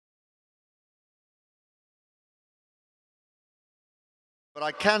But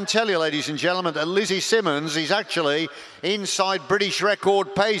I can tell you, ladies and gentlemen, that Lizzie Simmons is actually inside British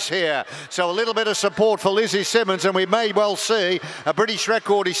record pace here. So a little bit of support for Lizzie Simmons, and we may well see a British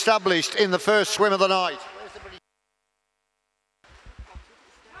record established in the first swim of the night.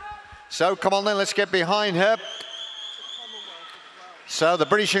 So come on then, let's get behind her. So the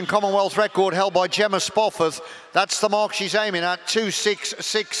British and Commonwealth record held by Gemma Spofford. That's the mark she's aiming at,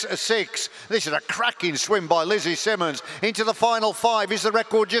 2.666. This is a cracking swim by Lizzie Simmons. Into the final five. Is the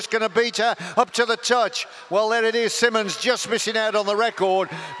record just going to beat her up to the touch? Well, there it is. Simmons just missing out on the record,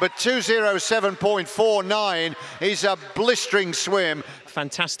 but 2:07.49 is a blistering swim.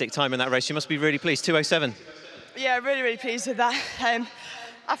 Fantastic time in that race. You must be really pleased. 2:07. Yeah, really pleased with that.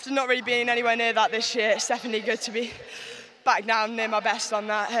 After not really being anywhere near that this year, it's definitely good to be back down near my best on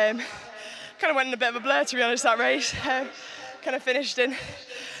that. Kind of went in a bit of a blur, to be honest, that race. Kind of finished in.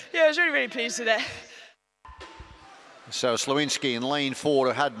 Yeah, I was really pleased with it. So Slowinski in lane 4,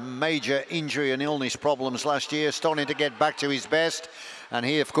 who had major injury and illness problems last year, starting to get back to his best. And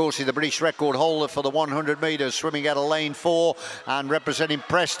he, of course, is the British record holder for the 100 metres, swimming out of lane 4 and representing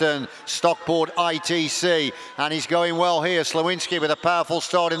Preston, Stockport ITC. And he's going well here. Slowinski with a powerful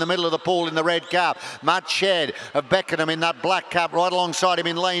start in the middle of the pool in the red cap. Matt Shedd of Beckenham in that black cap right alongside him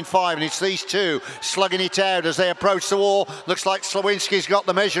in lane 5. And it's these two slugging it out as they approach the wall. Looks like Slowinski's got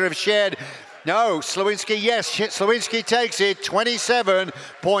the measure of Shedd. No, Slowinski, yes, Slowinski takes it,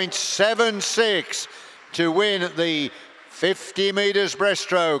 27.76 to win the 50 metres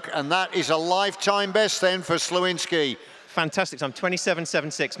breaststroke, and that is a lifetime best then for Slowinski. Fantastic time,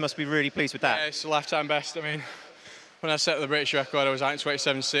 27.76. Must be really pleased with that. Yeah, it's a lifetime best. I mean, when I set the British record, I was out in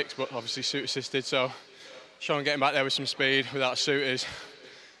 27.6, but obviously suit assisted, so Sean getting back there with some speed without a suit is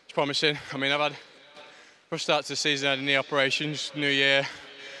promising. I mean, I've had a rough start to the season, I had a knee operation, just new year,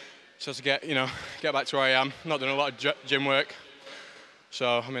 so to get back to where I am. Not doing a lot of gym work,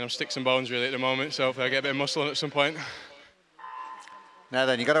 so I mean, I'm sticks and bones really at the moment, so hopefully I get a bit of muscle on at some point. Now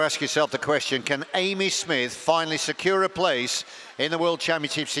then, you've got to ask yourself the question, can Amy Smith finally secure a place in the World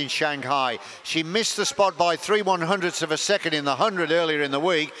Championships in Shanghai? She missed the spot by 3/100ths of a second in the 100 earlier in the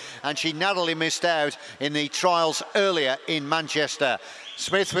week, and she narrowly missed out in the trials earlier in Manchester.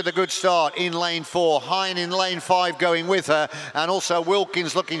 Smith with a good start in lane 4, Hine in lane 5 going with her, and also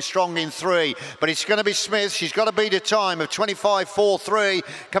Wilkins looking strong in 3. But it's going to be Smith. She's got to beat a time of 25.43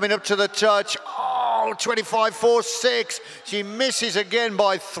 coming up to the touch. 25.46. She misses again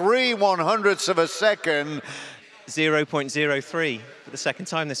by 3/100ths of a second. 0.03 for the second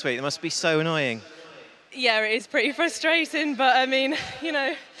time this week. It must be so annoying. Yeah, it is pretty frustrating, but I mean,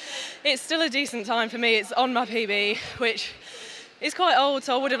 it's still a decent time for me. It's on my PB, which is quite old,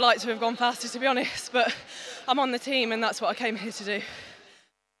 so I would have liked to have gone faster, to be honest, but I'm on the team and that's what I came here to do.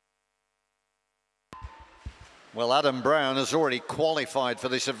 Well, Adam Brown has already qualified for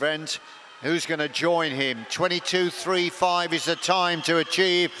this event. Who's going to join him? 22.35 is the time to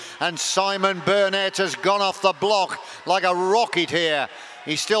achieve, and Simon Burnett has gone off the block like a rocket here.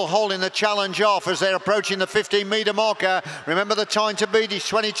 He's still holding the challenge off as they're approaching the 15-metre marker. Remember, the time to beat is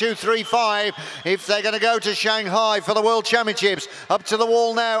 22.35 if they're going to go to Shanghai for the World Championships. Up to the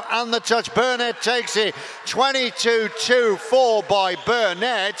wall now and the touch. Burnett takes it. 22.24 by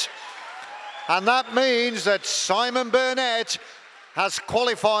Burnett. And that means that Simon Burnett has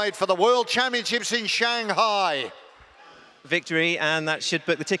qualified for the World Championships in Shanghai. Victory, and that should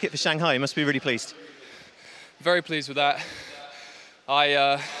book the ticket for Shanghai. You must be really pleased. Very pleased with that.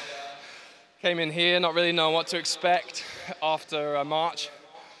 I came in here not really knowing what to expect after March,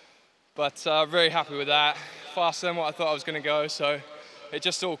 but very happy with that. Faster than what I thought I was going to go, so it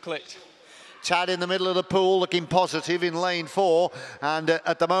just all clicked. Tad in the middle of the pool looking positive in lane 4, and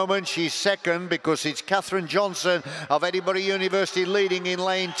at the moment she's second because it's Catherine Johnson of Edinburgh University leading in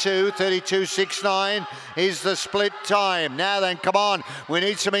lane 2. 32.69 is the split time. Now then, come on, we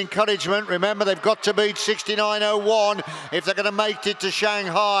need some encouragement. Remember, they've got to beat 69.01 if they're going to make it to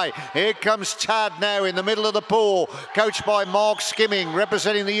Shanghai. Here comes Tad now in the middle of the pool, coached by Mark Skimming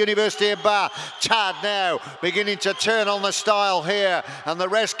representing the University of Bath. Tad now beginning to turn on the style here, and the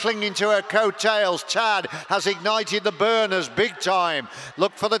rest clinging to her coat tails. Tad has ignited the burners big time.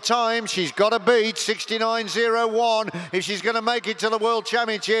 Look for the time. She's got to beat 69.01 if she's going to make it to the World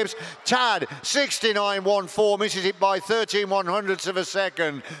Championships. Tad 69.14, misses it by 13/100ths of a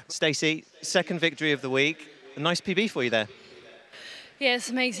second. Stacey, second victory of the week. A nice PB for you there. Yeah, it's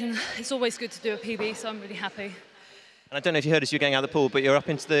amazing. It's always good to do a PB, so I'm really happy. And I don't know if you heard as you're going out of the pool, but you're up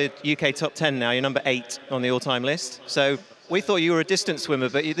into the UK top 10 now. You're number 8 on the all-time list. So we thought you were a distance swimmer,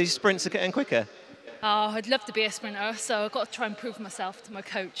 but these sprints are getting quicker. Oh, I'd love to be a sprinter, so I've got to try and prove myself to my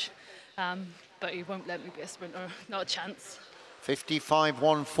coach. But he won't let me be a sprinter, not a chance.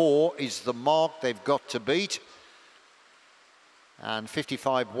 55.14 is the mark they've got to beat. And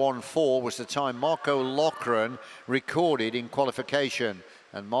 55.14 was the time Marco Loughran recorded in qualification.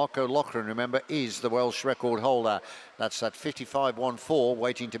 And Marco Loughran, remember, is the Welsh record holder. That's that 55.14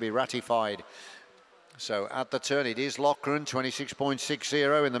 waiting to be ratified. So at the turn, it is Loughran,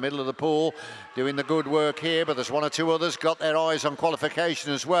 26.60 in the middle of the pool, doing the good work here, but there's one or two others got their eyes on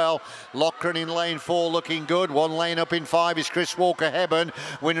qualification as well. Loughran in lane 4 looking good. One lane up in 5 is Chris Walker-Hebburn,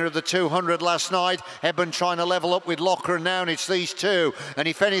 winner of the 200 last night. Hebburn trying to level up with Loughran now, and it's these two. And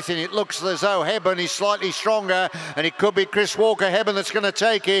if anything, it looks as though Hebburn is slightly stronger, and it could be Chris Walker-Hebburn that's going to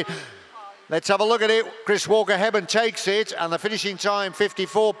take it. Let's have a look at it. Chris Walker-Hebburn takes it, and the finishing time,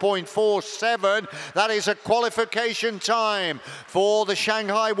 54.47. That is a qualification time for the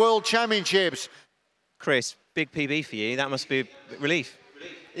Shanghai World Championships. Chris, big PB for you. That must be a relief.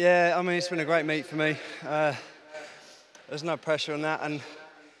 Yeah, I mean, it's been a great meet for me. There's no pressure on that, and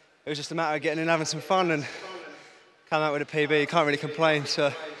it was just a matter of getting in, having some fun, and come out with a PB. You can't really complain.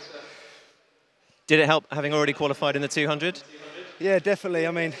 So, did it help having already qualified in the 200? Yeah, definitely.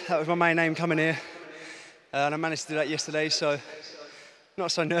 I mean, that was my main aim coming here, and I managed to do that yesterday, so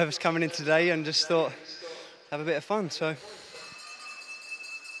not so nervous coming in today, and just thought, have a bit of fun, so.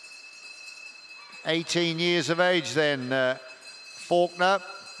 18 years of age then, Faulkner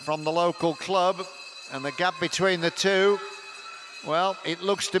from the local club, and the gap between the two, well, it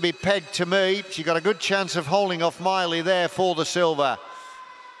looks to be pegged to me. She got a good chance of holding off Miley there for the silver.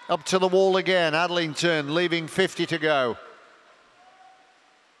 Up to the wall again, Adlington, leaving 50 to go.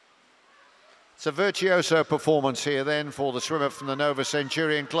 It's a virtuoso performance here then for the swimmer from the Nova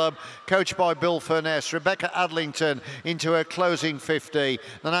Centurion Club, coached by Bill Furness. Rebecca Adlington into her closing 50.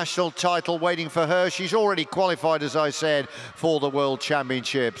 The national title waiting for her. She's already qualified, as I said, for the World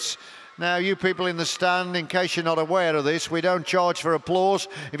Championships. Now, you people in the stand, in case you're not aware of this, we don't charge for applause.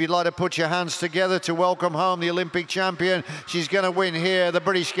 If you'd like to put your hands together to welcome home the Olympic champion, she's going to win here, the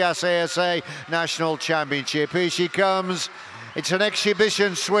British Gas ASA National Championship. Here she comes. It's an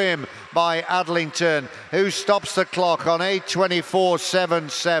exhibition swim by Adlington, who stops the clock on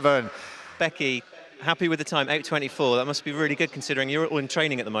 8:24.77. Becky, happy with the time, 8:24. That must be really good considering you're all in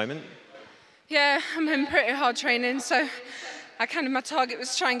training at the moment. Yeah, I'm in pretty hard training, so my target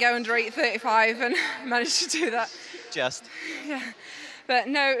was to try and go under 8:35, and I managed to do that. Just? Yeah, but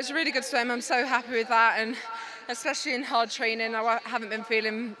no, it was a really good swim. I'm so happy with that, and especially in hard training, I haven't been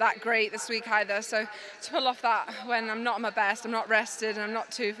feeling that great this week either. So to pull off that when I'm not at my best, I'm not rested, and I'm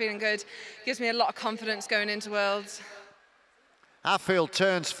not too feeling good, gives me a lot of confidence going into Worlds. Hatfield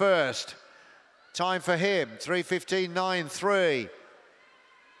turns first. Time for him, 3:15.93.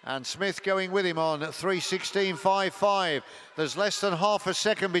 And Smith going with him on 3:16.55. There's less than half a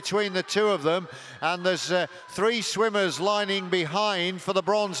second between the two of them, and there's 3 swimmers lining behind for the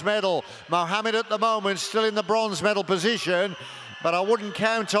bronze medal. Mohammed at the moment still in the bronze medal position, but I wouldn't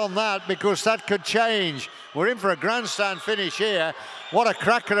count on that because that could change. We're in for a grandstand finish here. What a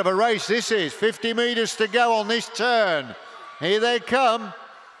cracker of a race this is. 50 metres to go on this turn. Here they come.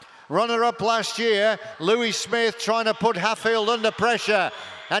 Runner-up last year, Louis Smith trying to put Hatfield under pressure.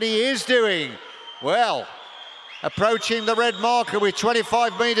 And he is doing well. Approaching the red marker with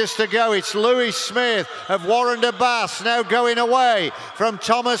 25 metres to go. It's Louis Smith of Warren de Bass now going away from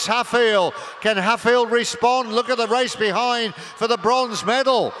Thomas Hatfield. Can Hatfield respond? Look at the race behind for the bronze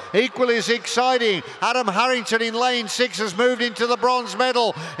medal. Equally as exciting. Adam Harrington in lane 6 has moved into the bronze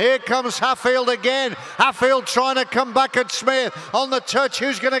medal. Here comes Hatfield again. Hatfield trying to come back at Smith on the touch.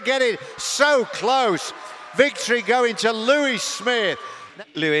 Who's going to get it? So close. Victory going to Louis Smith.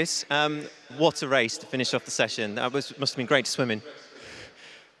 Lewis, what a race to finish off the session. That must have been great to swim in.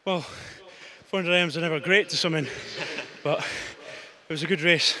 Well, 400 IMs are never great to swim in, but it was a good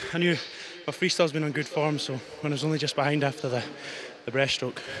race. I knew my freestyle's been on good form, so when I was only just behind after the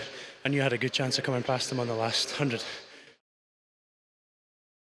breaststroke, I knew I had a good chance of coming past them on the last 100.